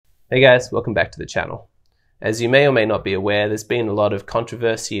Hey guys, welcome back to the channel. As you may or may not be aware, there's been a lot of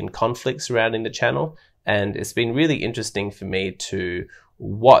controversy and conflict surrounding the channel, and it's been really interesting for me to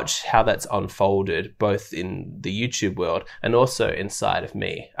watch how that's unfolded both in the YouTube world and also inside of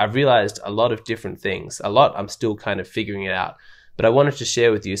me. I've realized a lot of different things. A lot I'm still kind of figuring it out, but I wanted to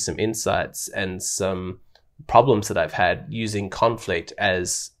share with you some insights and some problems that I've had using conflict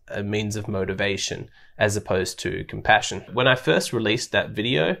as a means of motivation as opposed to compassion. When I first released that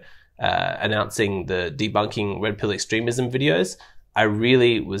video announcing the debunking red pill extremism videos, I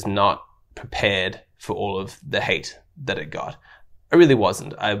really was not prepared for all of the hate that it got. I really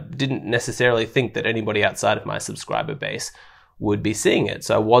wasn't. I didn't necessarily think that anybody outside of my subscriber base would be seeing it.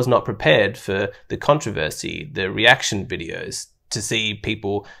 So I was not prepared for the controversy, the reaction videos, to see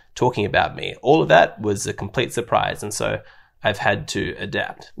people talking about me. All of that was a complete surprise, and so I've had to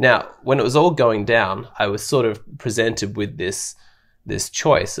adapt. Now, when it was all going down, I was sort of presented with this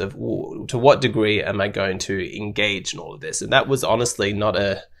choice of to what degree am I going to engage in all of this? And that was honestly not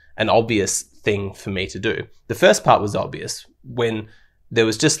an obvious thing for me to do. The first part was obvious when there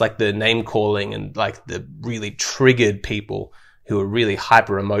was just like the name calling and like the really triggered people who were really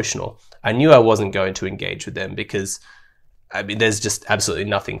hyper emotional. I knew I wasn't going to engage with them because I mean, there's just absolutely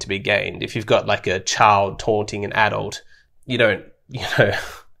nothing to be gained. If you've got like a child taunting an adult, you don't,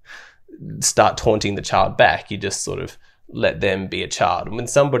 start taunting the child back. You just sort of let them be a child. And when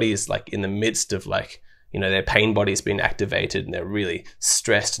somebody is like in the midst of like, their pain body's been activated and they're really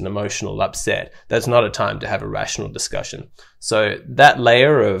stressed and emotional, upset, that's not a time to have a rational discussion. So that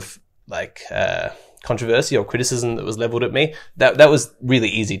layer of like controversy or criticism that was leveled at me, that was really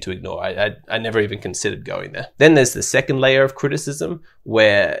easy to ignore. I never even considered going there. Then there's the second layer of criticism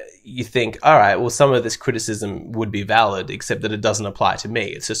where you think, all right, well, some of this criticism would be valid, except that it doesn't apply to me.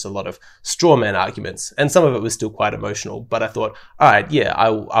 It's just a lot of straw man arguments. And some of it was still quite emotional, but I thought, all right, yeah,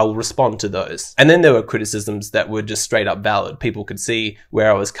 I'll respond to those. And then there were criticisms that were just straight up valid. People could see where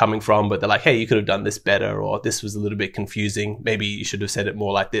I was coming from, but they're like, hey, you could have done this better, or this was a little bit confusing. Maybe you should have said it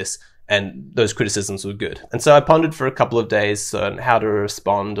more like this. And those criticisms were good. And so I pondered for a couple of days on how to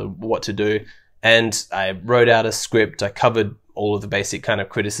respond or what to do. And I wrote out a script. I covered all of the basic kind of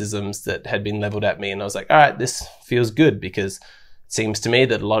criticisms that had been leveled at me. And I was like, all right, this feels good because it seems to me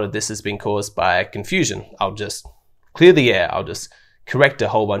that a lot of this has been caused by confusion. I'll just clear the air. I'll just correct a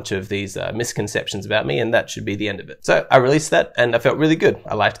whole bunch of these misconceptions about me, and that should be the end of it. So I released that and I felt really good.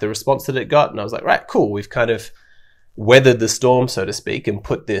 I liked the response that it got. And I was like, right, cool. We've kind of weathered the storm, so to speak, and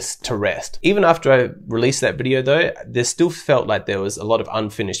put this to rest. Even after I released that video though, there still felt like there was a lot of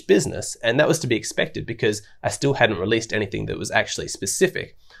unfinished business, and that was to be expected because I still hadn't released anything that was actually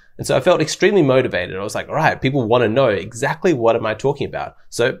specific. And so I felt extremely motivated. I was like, all right, people want to know exactly what am I talking about,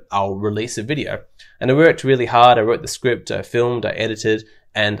 so I'll release a video. And I worked really hard. I wrote the script, I filmed, I edited,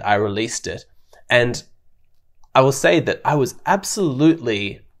 and I released it. And I will say that I was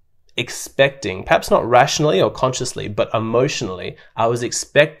absolutely expecting, perhaps not rationally or consciously, but emotionally, I was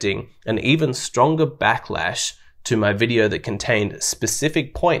expecting an even stronger backlash to my video that contained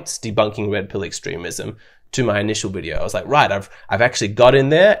specific points debunking red pill extremism to my initial video. I was like, right, I've actually got in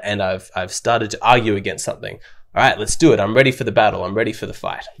there and I've started to argue against something. All right, let's do it. I'm ready for the battle. I'm ready for the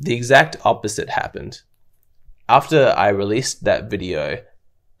fight. The exact opposite happened. After I released that video,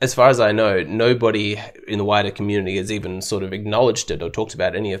 as far as I know, nobody in the wider community has even sort of acknowledged it or talked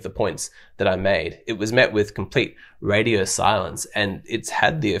about any of the points that I made. It was met with complete radio silence, and it's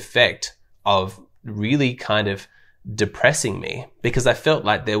had the effect of really kind of depressing me because I felt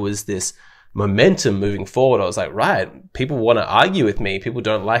like there was this momentum moving forward. I was like, right, people want to argue with me. People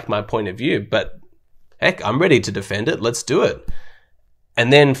don't like my point of view, but heck, I'm ready to defend it. Let's do it.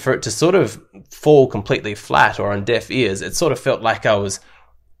 And then for it to sort of fall completely flat or on deaf ears, it sort of felt like I was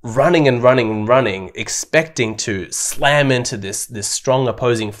running and running and running, expecting to slam into this strong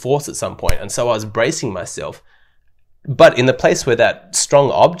opposing force at some point. And so I was bracing myself. But in the place where that strong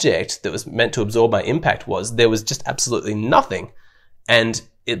object that was meant to absorb my impact was, there was just absolutely nothing. And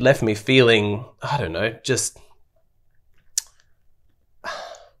it left me feeling, I don't know, just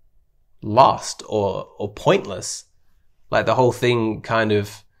lost or pointless. Like the whole thing kind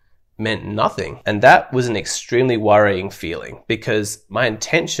of meant nothing. And that was an extremely worrying feeling because my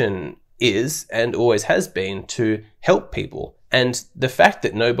intention is and always has been to help people. And the fact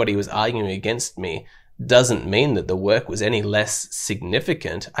that nobody was arguing against me doesn't mean that the work was any less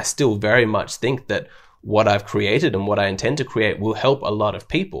significant. I still very much think that what I've created and what I intend to create will help a lot of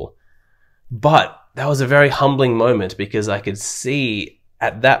people. But that was a very humbling moment because I could see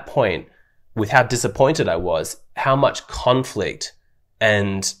at that point, with how disappointed I was, how much conflict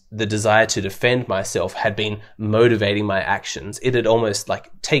and the desire to defend myself had been motivating my actions. It had almost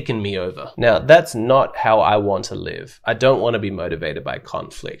like taken me over. Now, that's not how I want to live. I don't want to be motivated by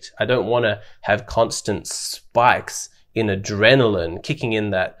conflict. I don't want to have constant spikes in adrenaline kicking in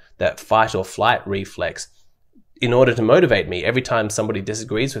that fight or flight reflex in order to motivate me every time somebody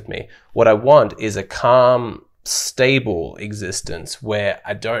disagrees with me. What I want is a calm, stable existence where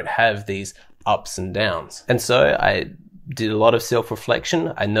I don't have these ups and downs. And so I did a lot of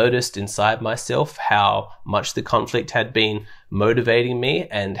self-reflection. I noticed inside myself how much the conflict had been motivating me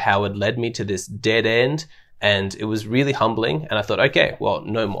and how it led me to this dead end. And it was really humbling. And I thought, okay, well,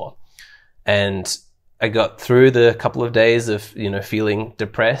 no more. And I got through the couple of days of, feeling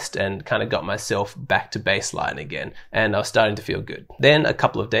depressed and kind of got myself back to baseline again. And I was starting to feel good. Then a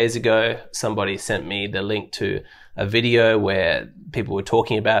couple of days ago, somebody sent me the link to a video where people were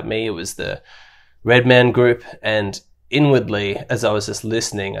talking about me. It was the Red Man group. And inwardly, as I was just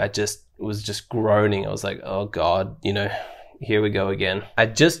listening, I was just groaning. I was like, oh God, here we go again.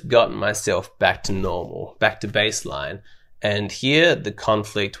 I'd just gotten myself back to normal, back to baseline. And here the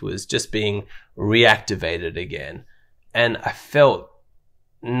conflict was just being reactivated again. And I felt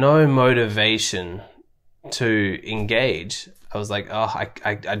no motivation to engage. I was like, oh,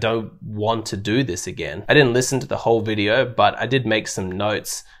 I don't want to do this again. I didn't listen to the whole video, but I did make some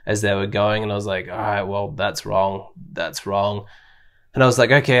notes as they were going. And I was like, all right, well, that's wrong. That's wrong. And I was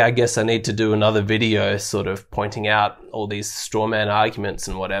like, okay, I guess I need to do another video sort of pointing out all these straw man arguments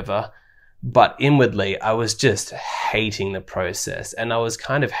and whatever. But inwardly, I was just hating the process, and I was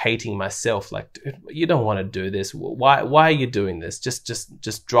kind of hating myself. Like, dude, you don't want to do this. Why are you doing this?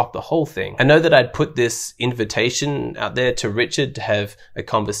 Just drop the whole thing. I know that I'd put this invitation out there to Richard to have a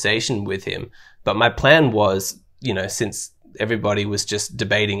conversation with him, but my plan was, since everybody was just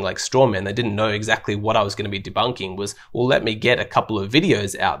debating like straw men, they didn't know exactly what I was going to be debunking, was, well, let me get a couple of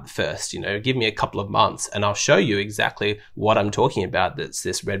videos out first, give me a couple of months and I'll show you exactly what I'm talking about. That's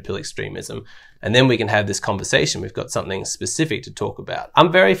this red pill extremism. And then we can have this conversation. We've got something specific to talk about. I'm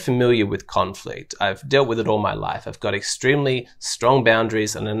very familiar with conflict. I've dealt with it all my life. I've got extremely strong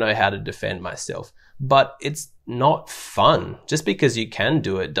boundaries and I know how to defend myself. But it's not fun. Just because you can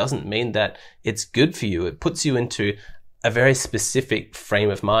do it doesn't mean that it's good for you. It puts you into a very specific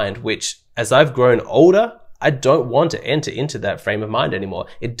frame of mind, which as I've grown older, I don't want to enter into that frame of mind anymore.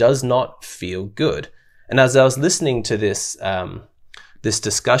 It does not feel good. And as I was listening to this, this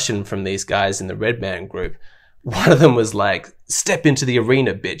discussion from these guys in the Red Man group, one of them was like, step into the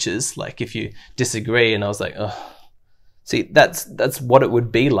arena, bitches. Like if you disagree. And I was like, oh, see, that's what it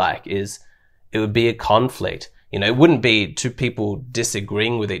would be like, is it would be a conflict. It wouldn't be two people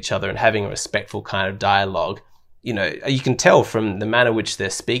disagreeing with each other and having a respectful kind of dialogue. You can tell from the manner which they're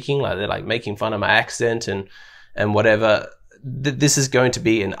speaking, like they're like making fun of my accent and whatever. This is going to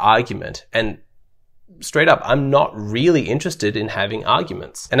be an argument. And straight up, I'm not really interested in having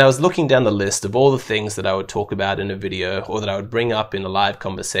arguments. And I was looking down the list of all the things that I would talk about in a video or that I would bring up in a live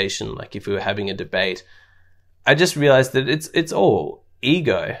conversation, like if we were having a debate. I just realized that it's all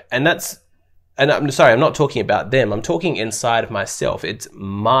ego. And I'm sorry, I'm not talking about them. I'm talking inside of myself. It's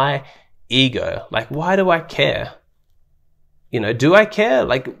my ego. Like, why do I care? Do I care?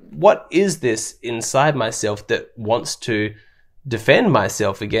 Like, what is this inside myself that wants to defend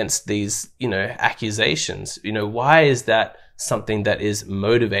myself against these, accusations? Why is that something that is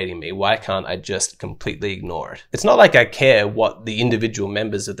motivating me? Why can't I just completely ignore it? It's not like I care what the individual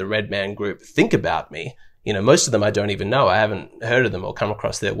members of the Red Man group think about me. Most of them I don't even know. I haven't heard of them or come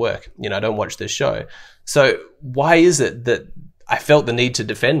across their work. I don't watch their show. So why is it that I felt the need to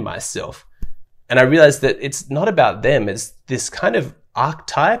defend myself? And I realized that it's not about them. It's this kind of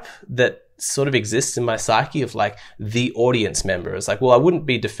archetype that sort of exists in my psyche of like the audience member. It's like, well, I wouldn't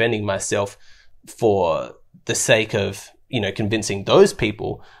be defending myself for the sake of, convincing those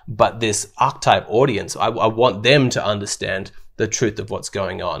people, but this archetype audience, I want them to understand the truth of what's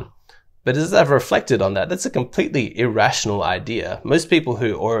going on. But as I've reflected on that, that's a completely irrational idea. Most people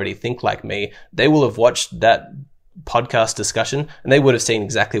who already think like me, they will have watched that podcast discussion and they would have seen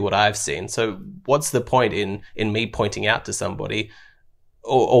exactly what I've seen. So what's the point in me pointing out to somebody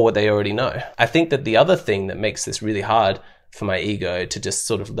or what they already know? I think that the other thing that makes this really hard for my ego to just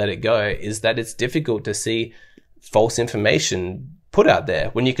sort of let it go is that it's difficult to see false information put out there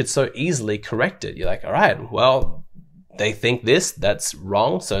when you could so easily correct it. You're like, all right, well, they think this, that's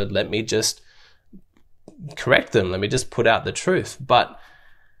wrong, so let me just correct them. Let me just put out the truth. But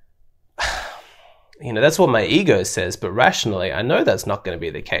you know, that's what my ego says, but rationally, I know that's not going to be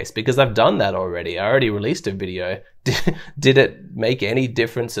the case because I've done that already. I already released a video. Did it make any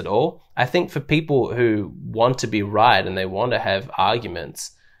difference at all? I think for people who want to be right and they want to have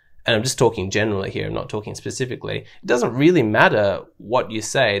arguments, and I'm just talking generally here, I'm not talking specifically, it doesn't really matter what you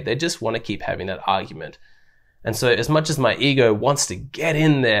say. They just want to keep having that argument. And so as much as my ego wants to get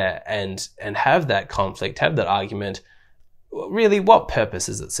in there and have that conflict, have that argument, really, what purpose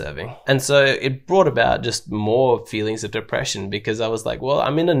is it serving? And so it brought about just more feelings of depression because I was like, well,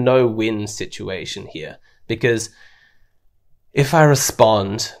 I'm in a no-win situation here. Because if I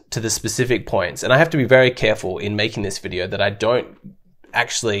respond to the specific points, and I have to be very careful in making this video that I don't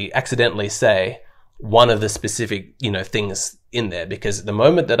actually accidentally say one of the specific, you know, things in there, because the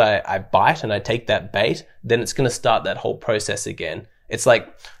moment that I bite and I take that bait, then it's going to start that whole process again. It's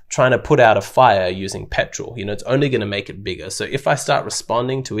like trying to put out a fire using petrol. You know, it's only going to make it bigger. So if I start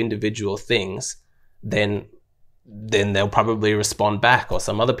responding to individual things, then they'll probably respond back, or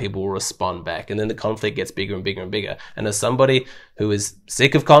some other people will respond back, and then the conflict gets bigger and bigger and bigger. And as somebody who is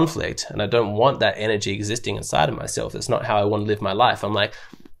sick of conflict, and I don't want that energy existing inside of myself, that's not how I want to live my life. I'm like,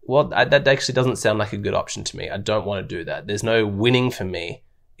 well, that actually doesn't sound like a good option to me. I don't want to do that. There's no winning for me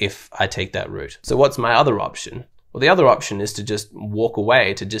if I take that route. So what's my other option? Well, the other option is to just walk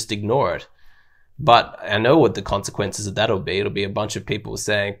away, to just ignore it. But I know what the consequences of that'll be. It'll be a bunch of people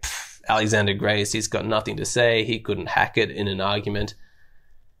saying, Alexander Grace, he's got nothing to say. He couldn't hack it in an argument.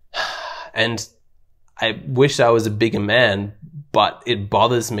 And I wish I was a bigger man, but it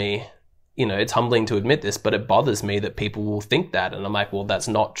bothers me. You know, it's humbling to admit this, but it bothers me that people will think that. And I'm like, well, that's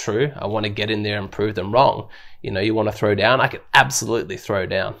not true. I want to get in there and prove them wrong. You know, you want to throw down? I could absolutely throw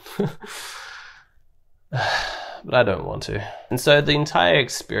down. But I don't want to. And so the entire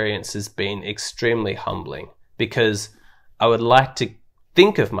experience has been extremely humbling because I would like to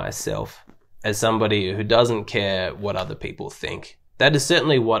think of myself as somebody who doesn't care what other people think. That is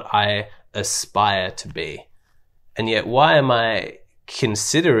certainly what I aspire to be. And yet, why am I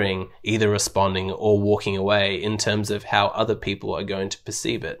considering either responding or walking away in terms of how other people are going to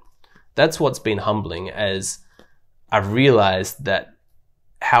perceive it? That's what's been humbling, as I've realized that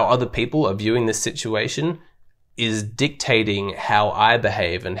how other people are viewing this situation is dictating how I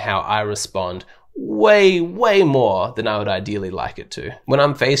behave and how I respond way, way more than I would ideally like it to. When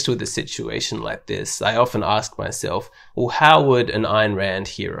I'm faced with a situation like this, I often ask myself, well, how would an Ayn Rand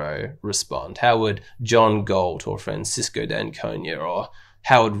hero respond? How would John Galt or Francisco d'Anconia or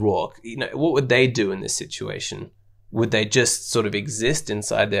Howard Roark, you know, what would they do in this situation? Would they just sort of exist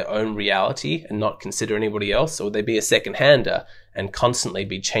inside their own reality and not consider anybody else? Or would they be a second-hander and constantly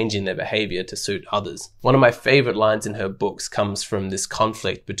be changing their behavior to suit others? One of my favorite lines in her books comes from this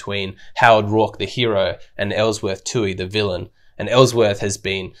conflict between Howard Roark, the hero, and Ellsworth Toohey, the villain. And Ellsworth has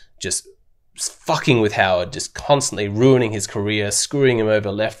been just fucking with Howard, just constantly ruining his career, screwing him over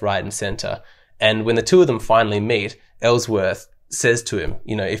left, right, and center. And when the two of them finally meet, Ellsworth says to him,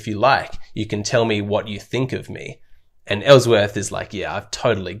 you know, if you like, you can tell me what you think of me. And Ellsworth is like, yeah, I've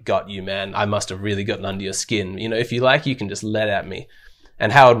totally got you, man. I must have really gotten under your skin. You know, if you like, you can just let at me.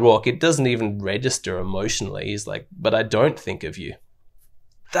 And Howard Roark, it doesn't even register emotionally. He's like, but I don't think of you.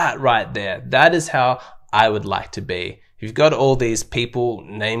 That right there, that is how I would like to be. If you've got all these people,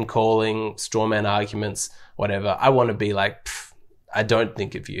 name calling, straw man arguments, whatever, I want to be like, I don't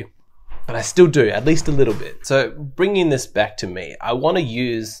think of you. But I still do, at least a little bit. So bringing this back to me, I want to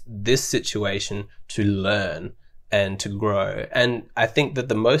use this situation to learn and to grow. And I think that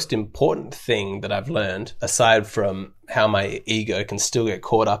the most important thing that I've learned, aside from how my ego can still get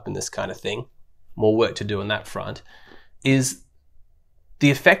caught up in this kind of thing, more work to do on that front, is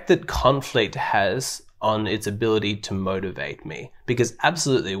the effect that conflict has on its ability to motivate me. Because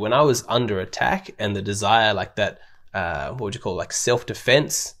absolutely, when I was under attack and the desire, like that, what would you call it, like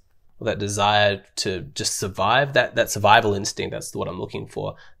self-defense, that desire to just survive, that survival instinct, that's what I'm looking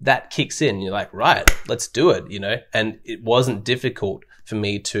for, that kicks in. You're like, right, let's do it, you know? And it wasn't difficult for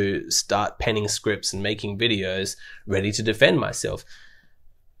me to start penning scripts and making videos ready to defend myself.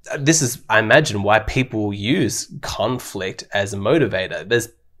 This is, I imagine, why people use conflict as a motivator. There's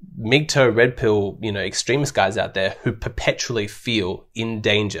MGTOW, red pill, you know, extremist guys out there who perpetually feel in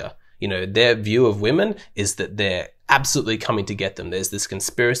danger. You know, their view of women is that they're absolutely coming to get them. There's this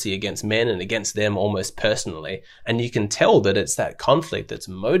conspiracy against men and against them almost personally. And you can tell that it's that conflict that's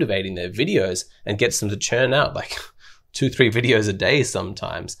motivating their videos and gets them to churn out like 2-3 videos a day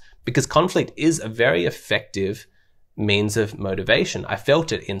sometimes, because conflict is a very effective means of motivation. I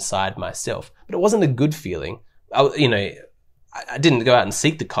felt it inside myself, but it wasn't a good feeling. I didn't go out and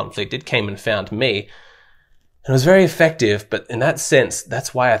seek the conflict. It came and found me. it was very effective, but in that sense,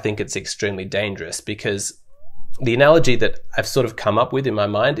 that's why I think it's extremely dangerous, because the analogy that I've sort of come up with in my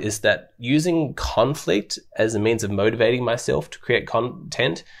mind is that using conflict as a means of motivating myself to create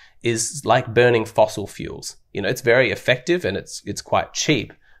content is like burning fossil fuels. You know, it's very effective and it's quite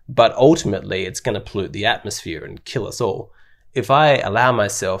cheap, but ultimately it's going to pollute the atmosphere and kill us all. If I allow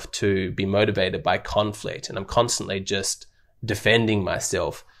myself to be motivated by conflict and I'm constantly just defending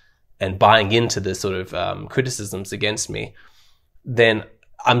myself and buying into the sort of criticisms against me, then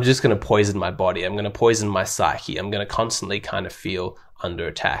I'm just going to poison my body. I'm going to poison my psyche. I'm going to constantly kind of feel under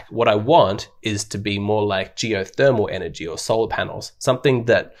attack. What I want is to be more like geothermal energy or solar panels, something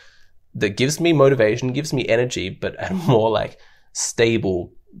that gives me motivation, gives me energy, but at a more like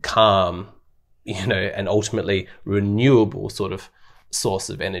stable, calm, you know, and ultimately renewable sort of source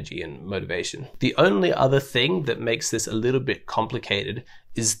of energy and motivation. The only other thing that makes this a little bit complicated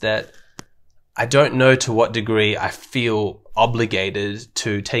is that I don't know to what degree I feel obligated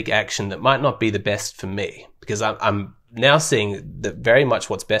to take action that might not be the best for me, because I'm now seeing that very much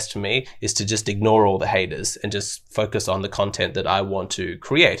what's best for me is to just ignore all the haters and just focus on the content that I want to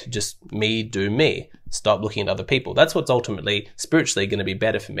create. Just me, do me. Stop looking at other people. That's what's ultimately spiritually going to be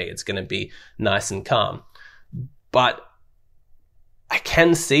better for me. It's going to be nice and calm. But I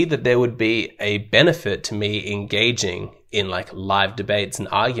can see that there would be a benefit to me engaging in like live debates and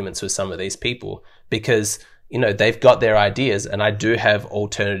arguments with some of these people, because, you know, they've got their ideas and I do have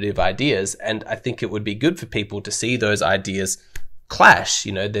alternative ideas. And I think it would be good for people to see those ideas clash.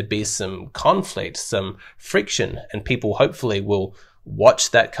 You know, there'd be some conflict, some friction, and people hopefully will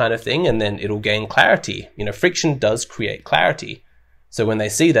watch that kind of thing and then it'll gain clarity. You know, friction does create clarity. So when they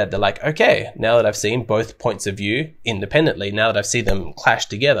see that, they're like, okay, now that I've seen both points of view independently, now that I've seen them clash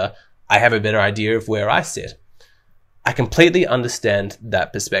together, I have a better idea of where I sit. I completely understand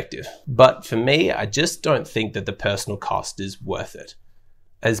that perspective. But for me, I just don't think that the personal cost is worth it.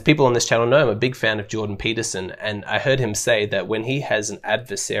 As people on this channel know, I'm a big fan of Jordan Peterson, and I heard him say that when he has an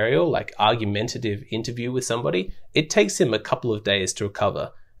adversarial, like argumentative interview with somebody, it takes him a couple of days to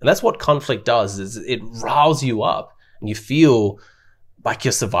recover. And that's what conflict does, is it riles you up and you feel like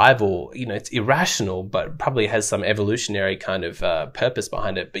your survival, you know, it's irrational, but probably has some evolutionary kind of purpose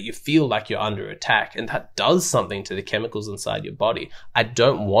behind it. But you feel like you're under attack, and that does something to the chemicals inside your body. I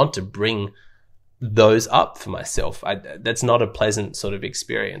don't want to bring those up for myself. That's not a pleasant sort of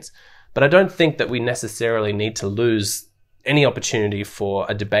experience. But I don't think that we necessarily need to lose any opportunity for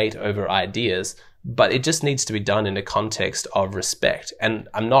a debate over ideas, but it just needs to be done in a context of respect. And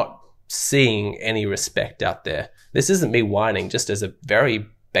I'm not seeing any respect out there. This isn't me whining, just as a very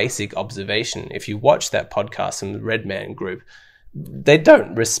basic observation. If you watch that podcast from the Red Man group, they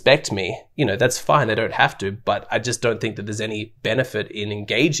don't respect me. You know, that's fine. They don't have to, but I just don't think that there's any benefit in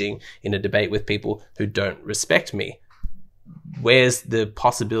engaging in a debate with people who don't respect me. Where's the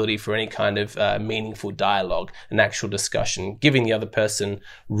possibility for any kind of meaningful dialogue, an actual discussion, giving the other person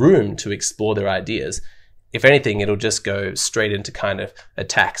room to explore their ideas? If anything, it'll just go straight into kind of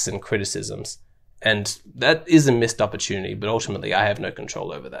attacks and criticisms. And that is a missed opportunity, but ultimately I have no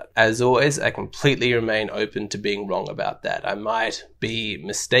control over that. As always, I completely remain open to being wrong about that. I might be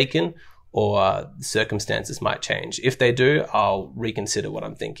mistaken, or circumstances might change. If they do, I'll reconsider what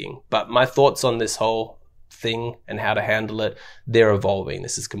I'm thinking. But my thoughts on this whole thing and how to handle it, they're evolving.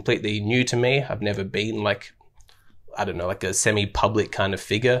 This is completely new to me. I've never been like, I don't know, like a semi-public kind of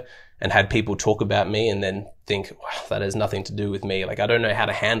figure and had people talk about me and then think, wow, that has nothing to do with me. Like, I don't know how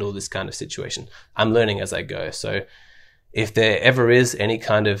to handle this kind of situation. I'm learning as I go. So if there ever is any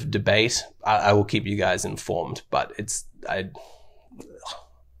kind of debate, I will keep you guys informed. But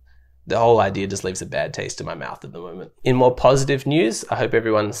the whole idea just leaves a bad taste in my mouth at the moment. In more positive news, I hope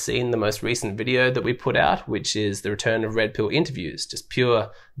everyone's seen the most recent video that we put out, which is the return of Red Pill interviews, just pure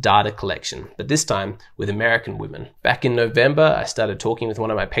data collection, but this time with American women. Back in November, I started talking with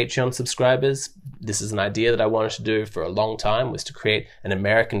one of my Patreon subscribers. This is an idea that I wanted to do for a long time, was to create an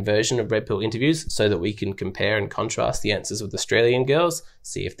American version of Red Pill interviews so that we can compare and contrast the answers with Australian girls,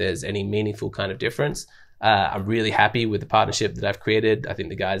 see if there's any meaningful kind of difference. I'm really happy with the partnership that I've created. I think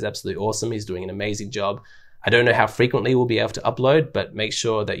the guy is absolutely awesome. He's doing an amazing job. I don't know how frequently we'll be able to upload, but make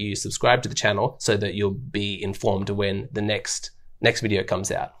sure that you subscribe to the channel so that you'll be informed when the next video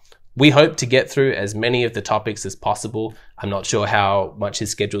comes out. We hope to get through as many of the topics as possible. I'm not sure how much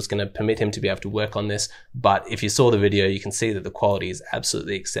his schedule is going to permit him to be able to work on this, but if you saw the video, you can see that the quality is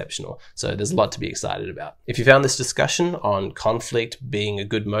absolutely exceptional. So there's a lot to be excited about. If you found this discussion on conflict being a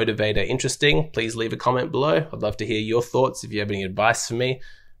good motivator interesting, please leave a comment below. I'd love to hear your thoughts. If you have any advice for me,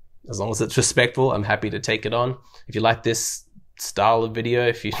 as long as it's respectful, I'm happy to take it on. If you like this style of video,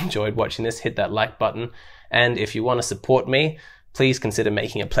 if you enjoyed watching this, hit that like button. And if you want to support me, please consider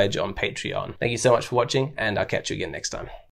making a pledge on Patreon. Thank you so much for watching, and I'll catch you again next time.